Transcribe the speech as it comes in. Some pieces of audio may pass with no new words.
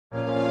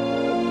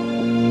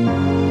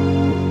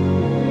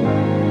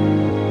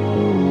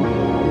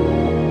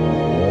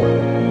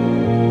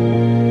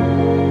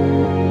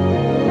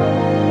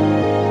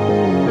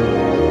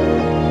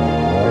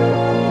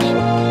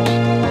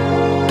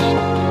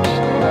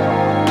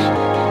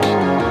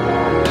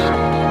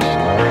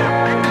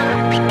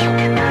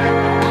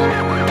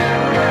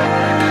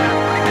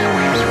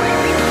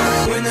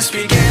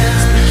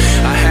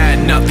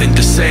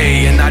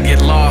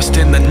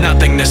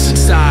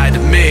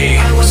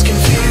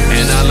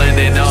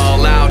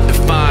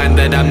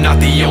that I'm not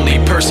the only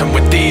person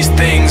with these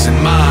things in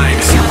mind.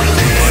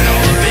 But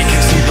all the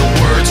vacancy the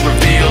words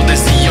revealed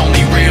is the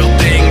only real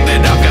thing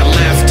that I've got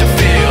left to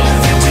feel.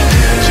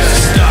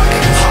 Just stuck,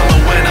 hollow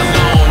and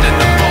alone, and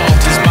the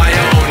fault is my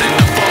own, and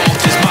the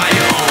fault is my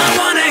own. I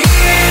wanna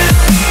heal.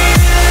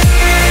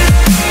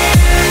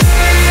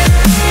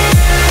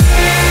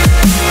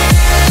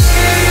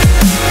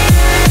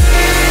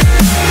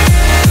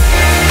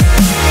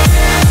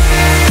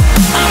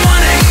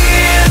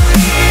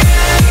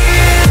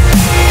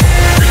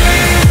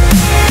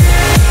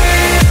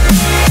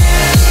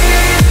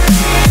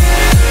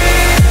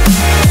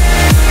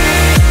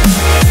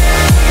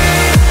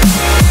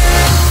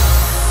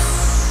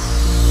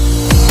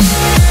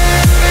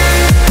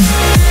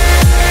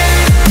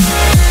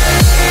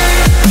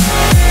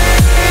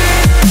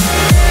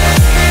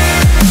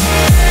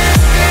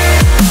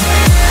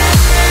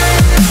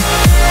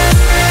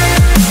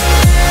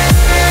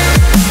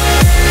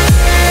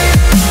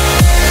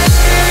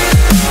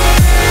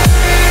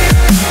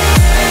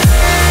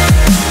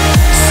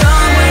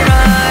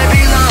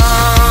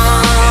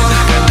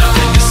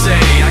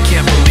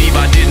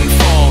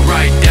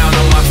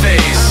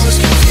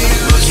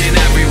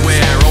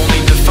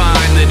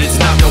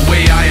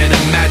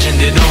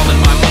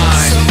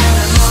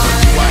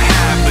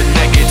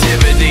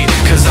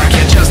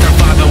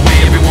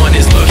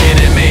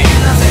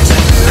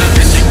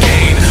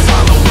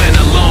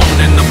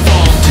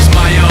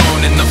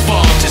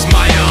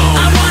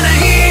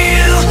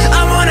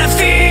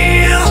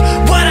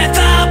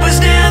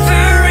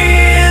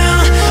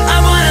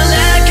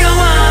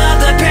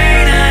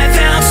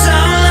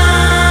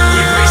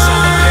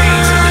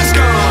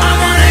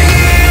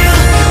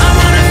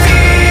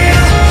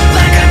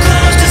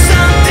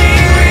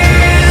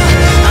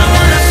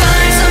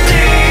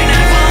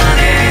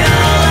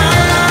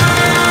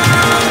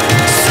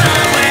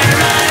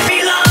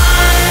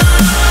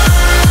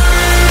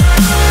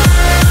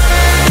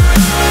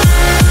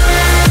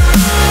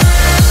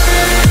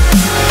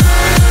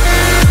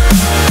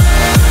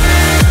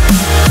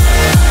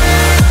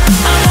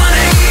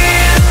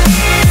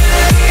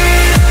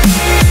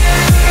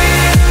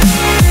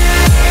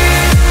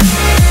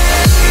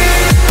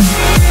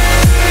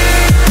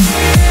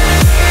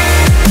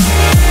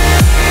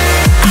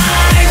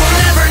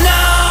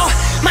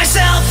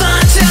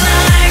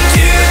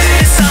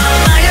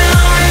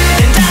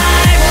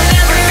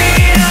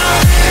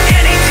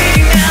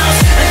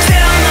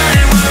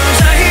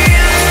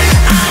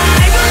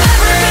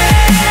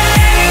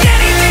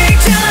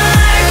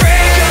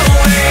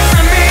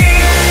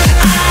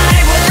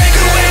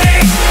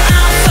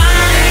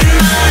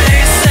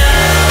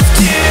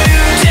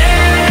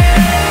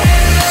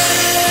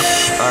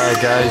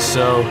 Guys,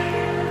 so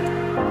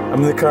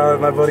I'm in the car with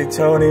my buddy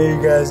Tony.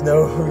 You guys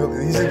know who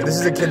this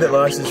is a kid that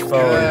lost his phone.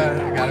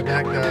 Yeah, I got it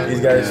back though.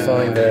 He's got his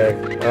phone back.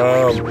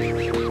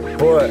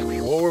 But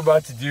what we're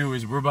about to do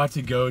is we're about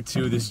to go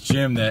to this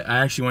gym that I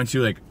actually went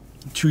to like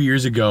 2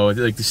 years ago,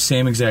 like the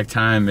same exact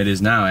time it is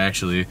now.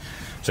 Actually,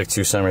 it's like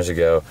 2 summers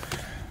ago.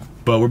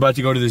 But we're about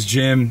to go to this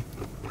gym.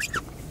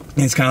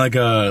 And it's kind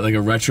of like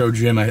a retro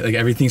gym. Like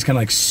everything's kind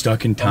of like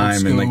stuck in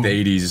time in like the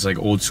 80s. It's like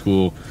old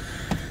school.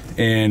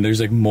 And there's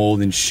like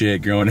mold and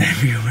shit growing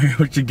everywhere,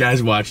 which you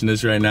guys watching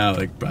this right now,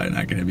 like probably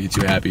not gonna be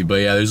too happy.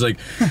 But yeah, there's like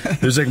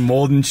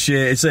mold and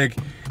shit.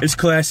 It's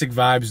classic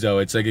vibes though.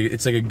 It's like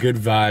a good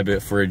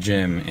vibe for a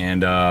gym.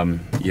 And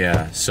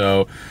yeah,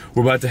 so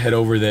we're about to head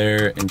over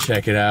there and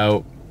check it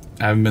out.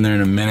 I haven't been there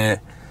in a minute.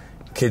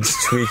 Kid's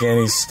tweaking,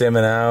 he's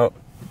stimming out.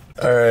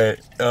 All right,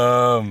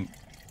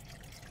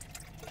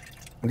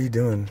 what are you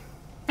doing?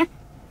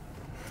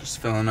 Just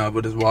filling up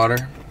with his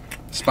water.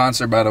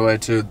 Sponsored, by the way,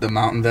 to the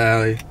Mountain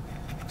Valley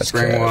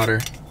spring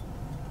water.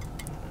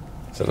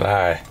 It's a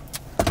lie,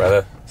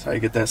 brother. That's how you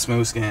get that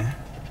smooth skin.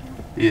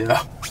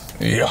 Yeah.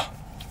 Yeah.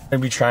 I'm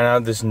gonna be trying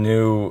out this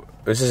new.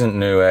 This isn't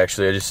new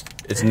actually.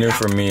 It's new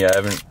for me. I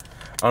don't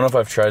know if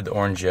I've tried the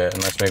orange yet,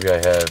 unless maybe I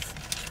have.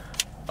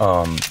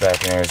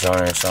 Back in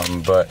Arizona or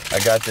something. But I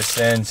got this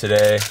in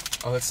today.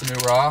 Oh, that's the new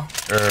raw?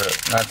 Or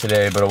not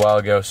today, but a while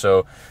ago.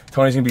 So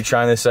Tony's gonna be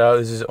trying this out.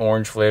 This is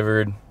orange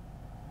flavored.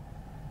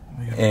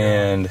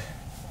 And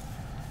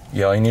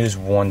yeah, all you need is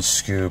 1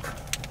 scoop.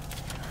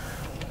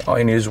 All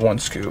you need is 1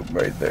 scoop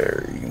right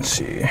there, you can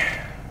see.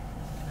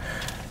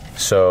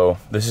 So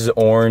this is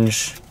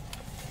orange,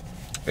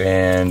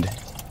 and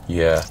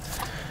yeah.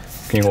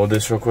 Can you hold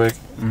this real quick?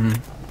 Mm-hmm.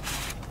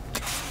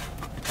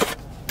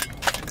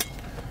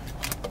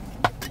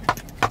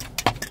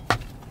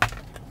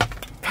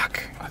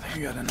 Fuck, I think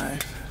you got a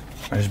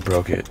knife. I just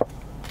broke it.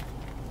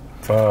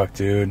 Fuck,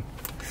 dude.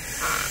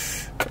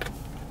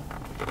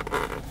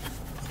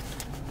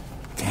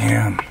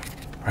 Damn.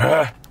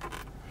 Ah.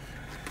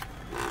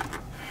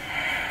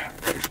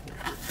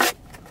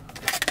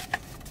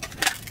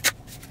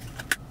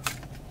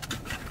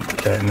 Put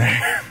that in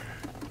there.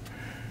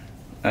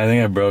 I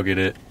think I broke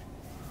it.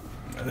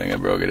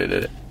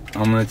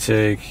 I'm gonna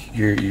take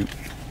your.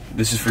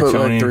 This is for Put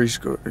Tony. Like 3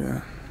 scoops,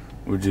 yeah.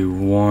 We'll do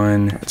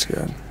 1. That's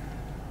good.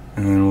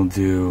 And then we'll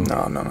do.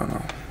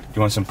 No.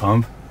 You want some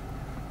pump?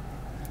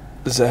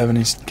 Does it have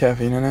any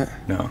caffeine in it?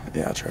 No.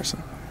 Yeah, I'll try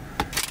some.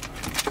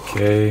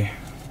 Okay.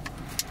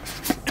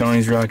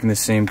 Tony's rocking the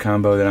same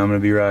combo that I'm gonna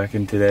be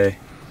rocking today.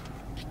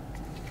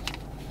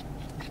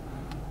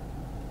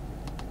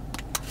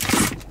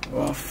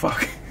 Oh,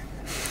 fuck.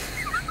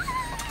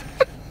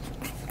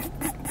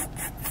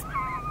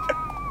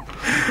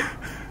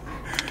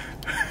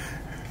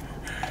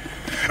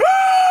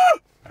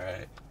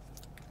 Alright.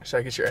 Should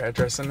I get your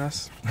address in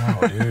this?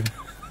 No, dude.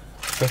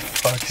 What the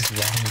fuck is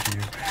wrong with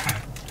you?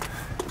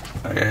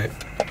 Okay.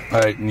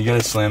 Alright, you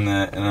gotta slam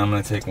that, and I'm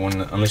gonna take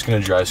one. I'm just gonna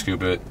dry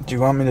scoop it. Do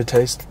you want me to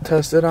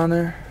test it on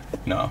there?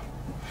 No.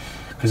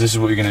 Because this is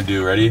what you're gonna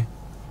do. Ready?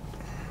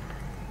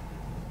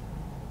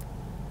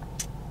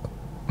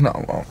 No,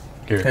 it won't.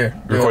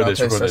 Here. Record this.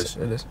 Record this.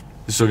 It is.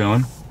 It's still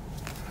going?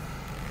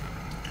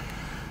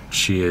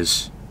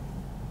 Cheers.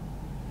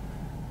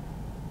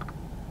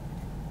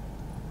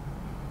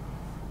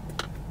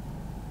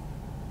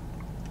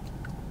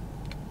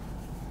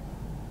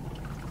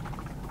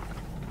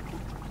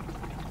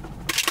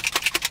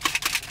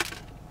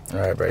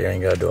 Alright, bro, you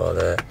ain't gotta do all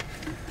that.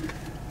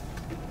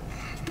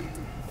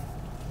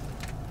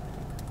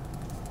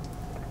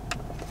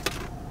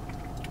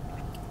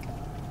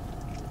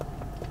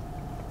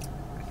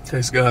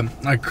 Tastes good.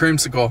 Like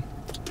creamsicle.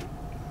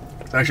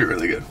 It's actually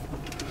really good.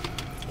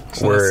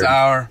 It's Word.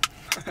 sour.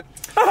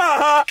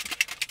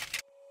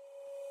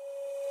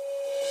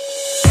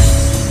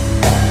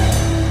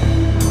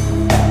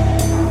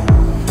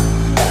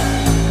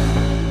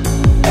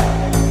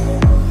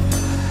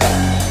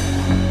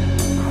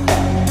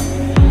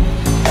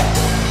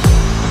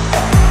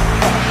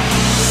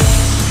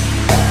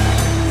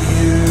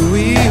 Here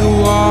we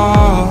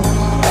walk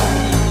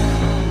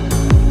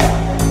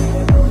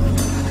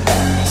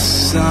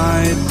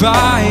side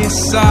by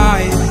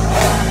side,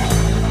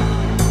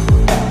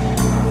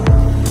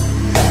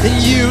 and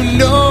you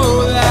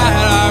know that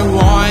I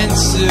want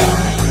to,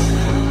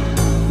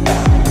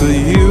 but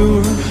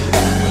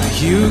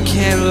you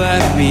can't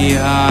let me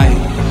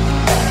hide.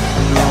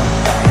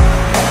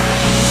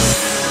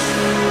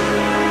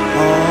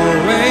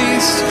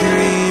 Always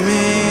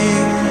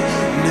screaming,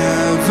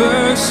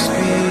 never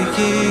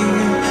speaking,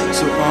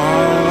 so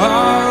all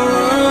our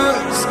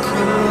words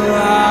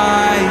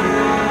collide.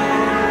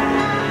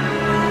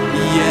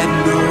 Yet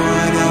no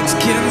one else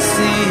can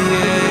see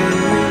it,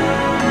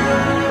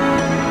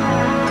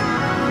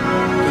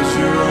 'cause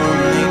you're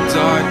only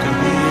dark on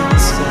the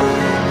inside.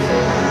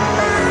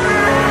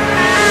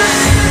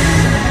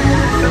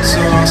 So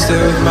I'll stay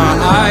with my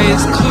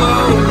eyes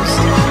closed,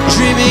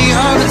 dreaming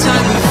of the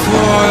time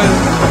before.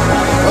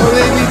 Oh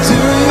baby, do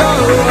your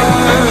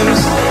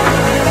worst.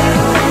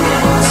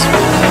 That's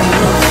what I'm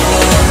for.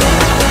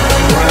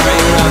 Why are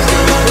you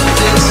asking me for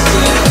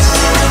distance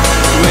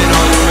when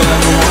all you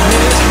ever want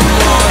is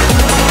more?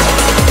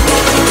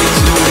 Baby,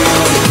 do your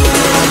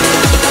worst.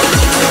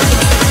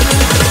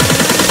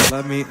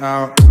 Let me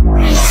out.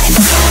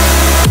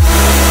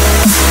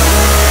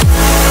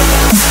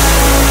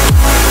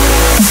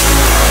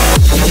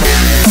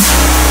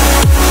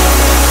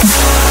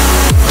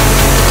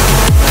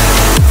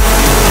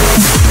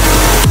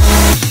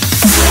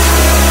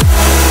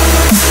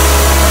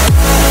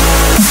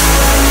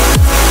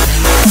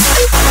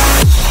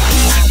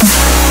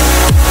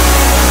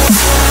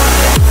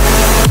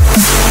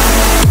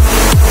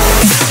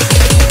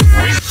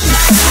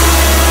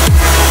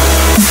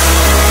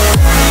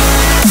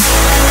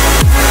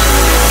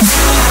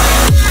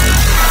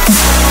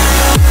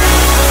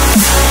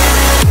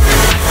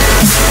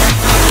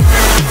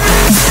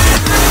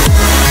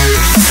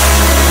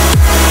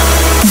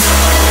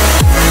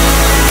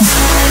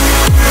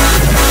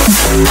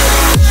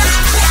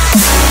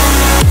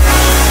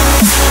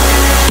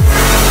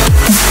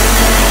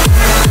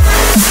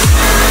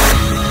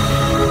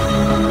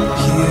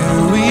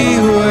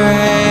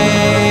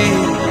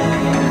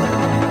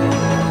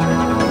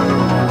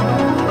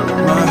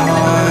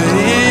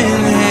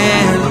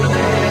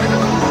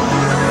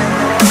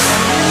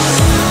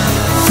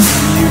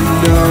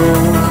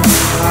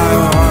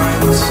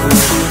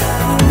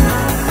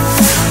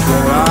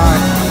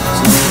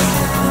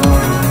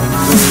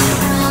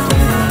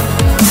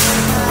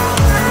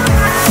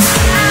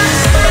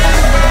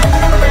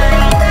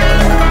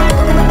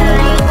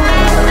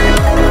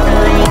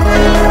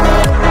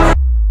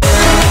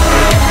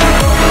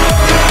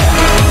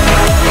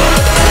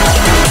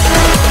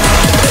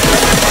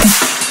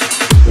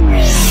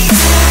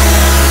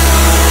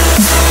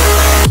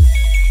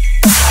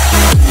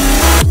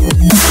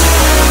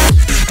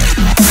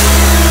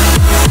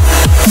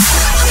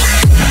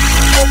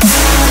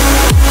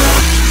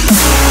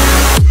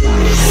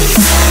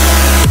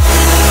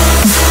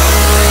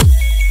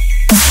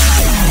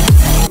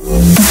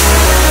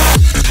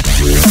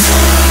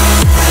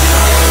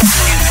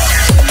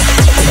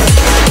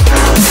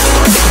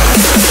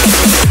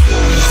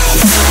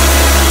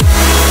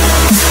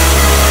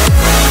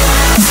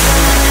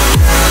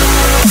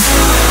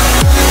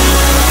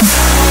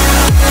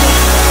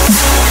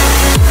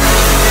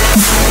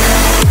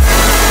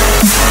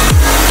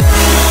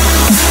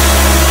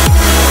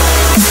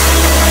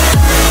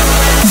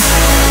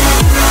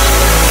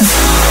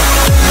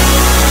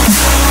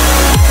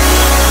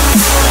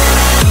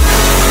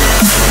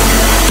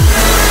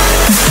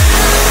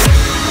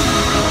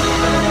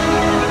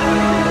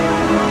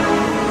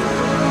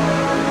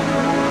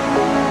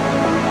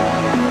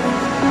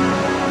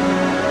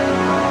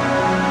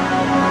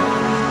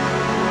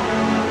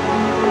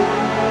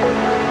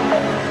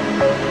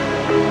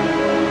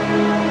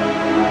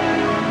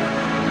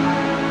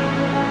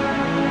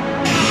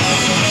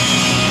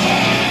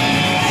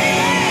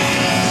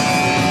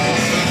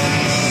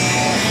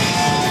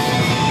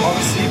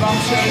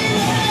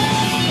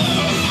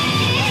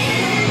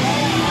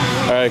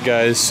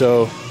 Alright guys,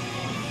 so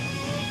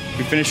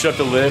we finished up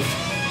the lift.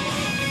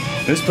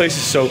 This place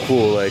is so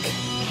cool, like,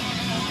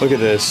 look at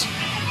this.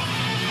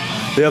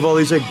 They have all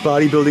these like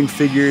bodybuilding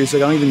figures,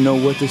 like I don't even know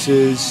what this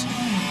is.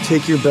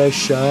 Take your best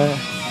shot.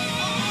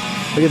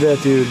 Look at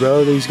that dude,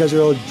 bro. These guys are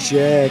all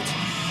jacked.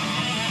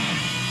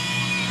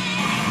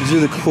 These are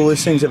the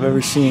coolest things I've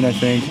ever seen, I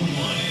think.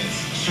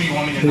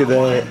 Look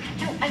at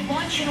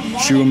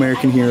that. True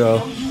American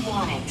hero.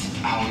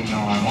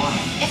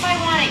 If I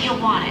want it, you'll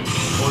want it.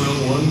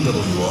 101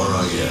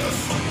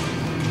 WRIF.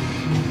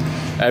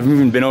 I haven't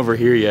even been over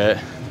here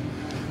yet,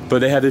 but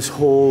they have this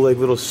whole like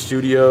little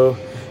studio.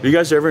 If you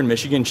guys are ever in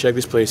Michigan, check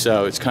this place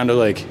out. It's kind of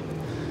like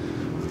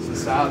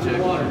Nostalgic.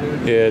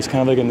 yeah, it's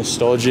kind of like a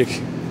nostalgic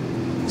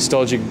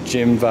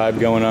gym vibe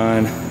going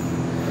on.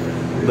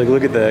 Like,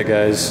 look at that,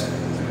 guys.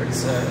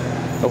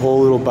 A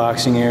whole little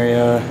boxing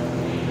area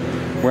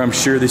where I'm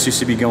sure this used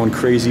to be going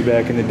crazy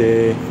back in the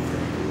day.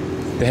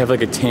 They have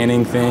like a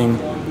tanning thing.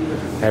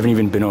 I haven't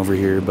even been over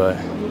here, but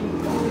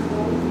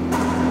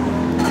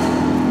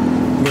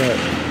yeah,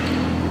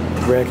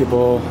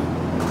 racquetball.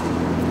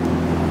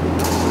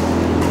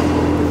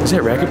 Is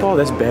that racquetball?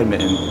 That's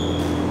badminton.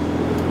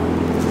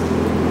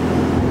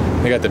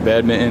 They got the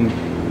badminton.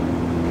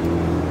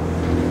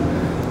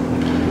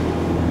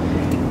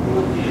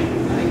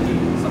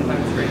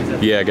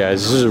 Yeah,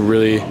 guys, this is a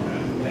really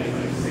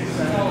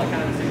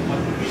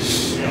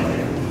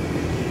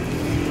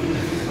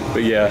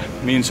but yeah,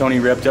 me and Tony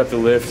wrapped up the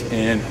lift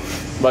and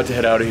about to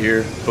head out of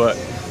here. But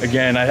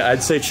again,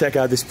 I'd say check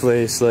out this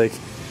place. Like,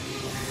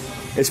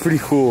 it's pretty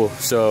cool.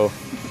 So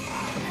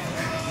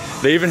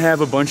they even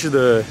have a bunch of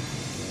the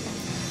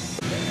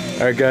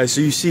alright guys,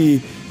 so you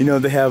see, you know,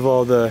 they have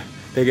all the,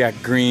 they got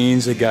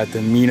greens, they got the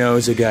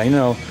aminos, they got, you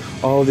know,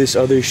 all this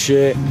other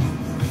shit.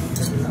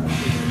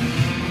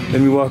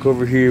 Then we walk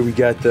over here, we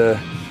got the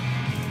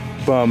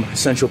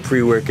essential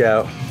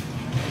pre-workout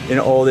in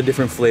all the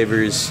different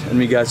flavors, and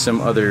we got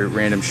some other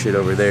random shit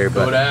over there.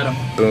 But Go at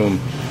 'em. Boom.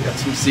 Got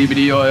some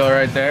CBD oil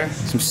right there.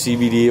 Some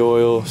CBD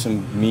oil,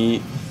 some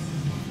meat.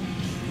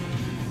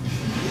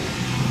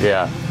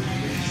 Yeah.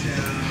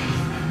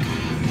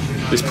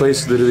 This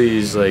place literally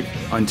is like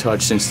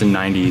untouched since the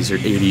 90s or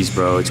 80s,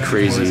 bro. It's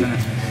crazy. Isn't it?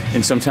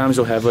 And sometimes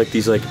they'll have like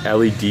these like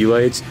LED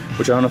lights,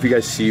 which I don't know if you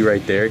guys see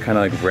right there. It kind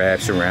of like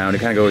wraps around. It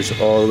kind of goes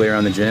all the way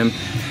around the gym.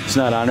 It's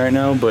not on right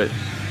now, but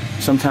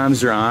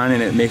sometimes they're on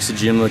and it makes the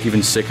gym look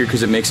even sicker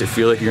because it makes it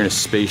feel like you're in a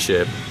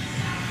spaceship.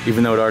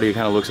 Even though it already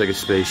kind of looks like a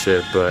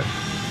spaceship, but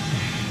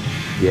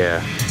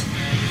yeah.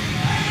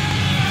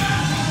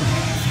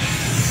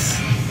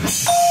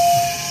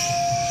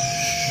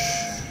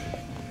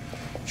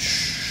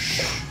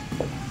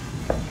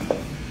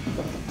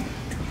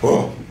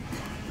 Oh.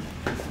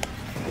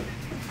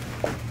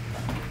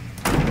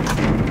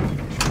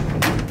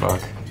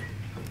 Fuck.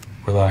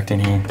 We're locked in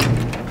here.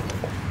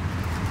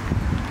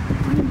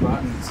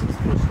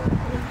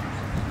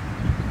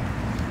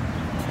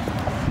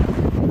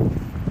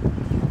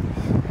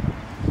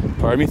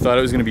 Part of me thought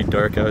it was gonna be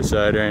dark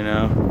outside right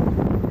now.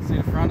 See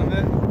the front of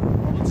it?